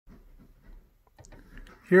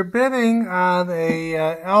If you're bidding on a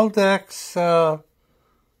Eldex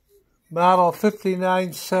model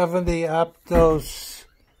 5970 Optos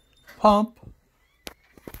pump,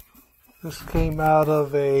 this came out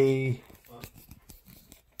of a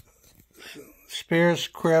spares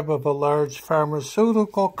crib of a large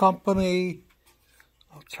pharmaceutical company.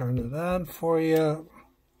 I'll turn it on for you.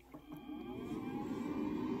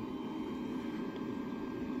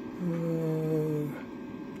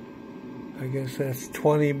 I guess that's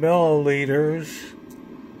 20 milliliters.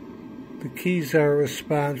 The keys are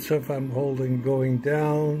responsive. I'm holding going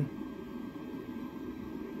down.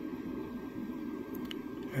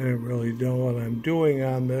 I don't really know what I'm doing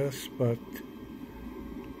on this, but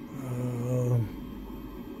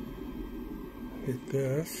hit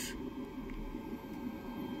this.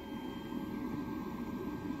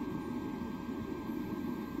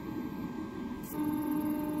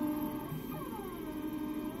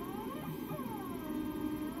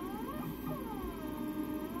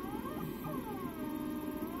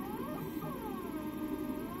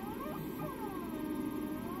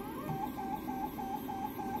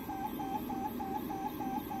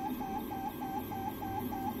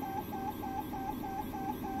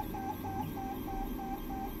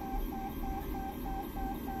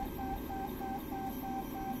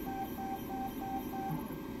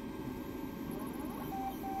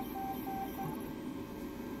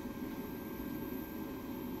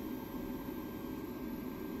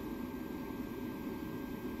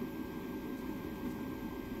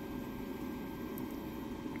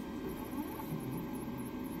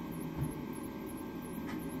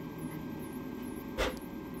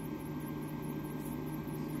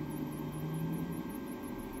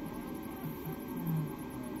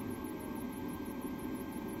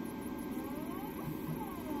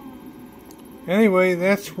 Anyway,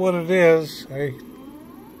 that's what it is. I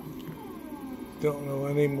don't know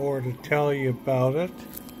any more to tell you about it.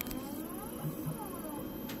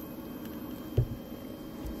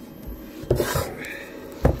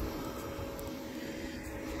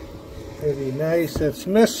 Pretty nice. It's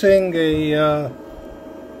missing a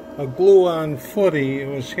glue-on footy. It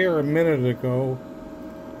was here a minute ago.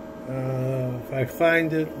 If I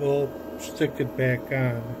find it, we'll stick it back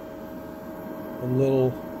on. A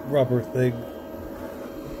little rubber thing.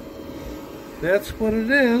 That's what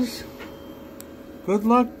it is. Good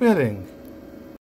luck bidding.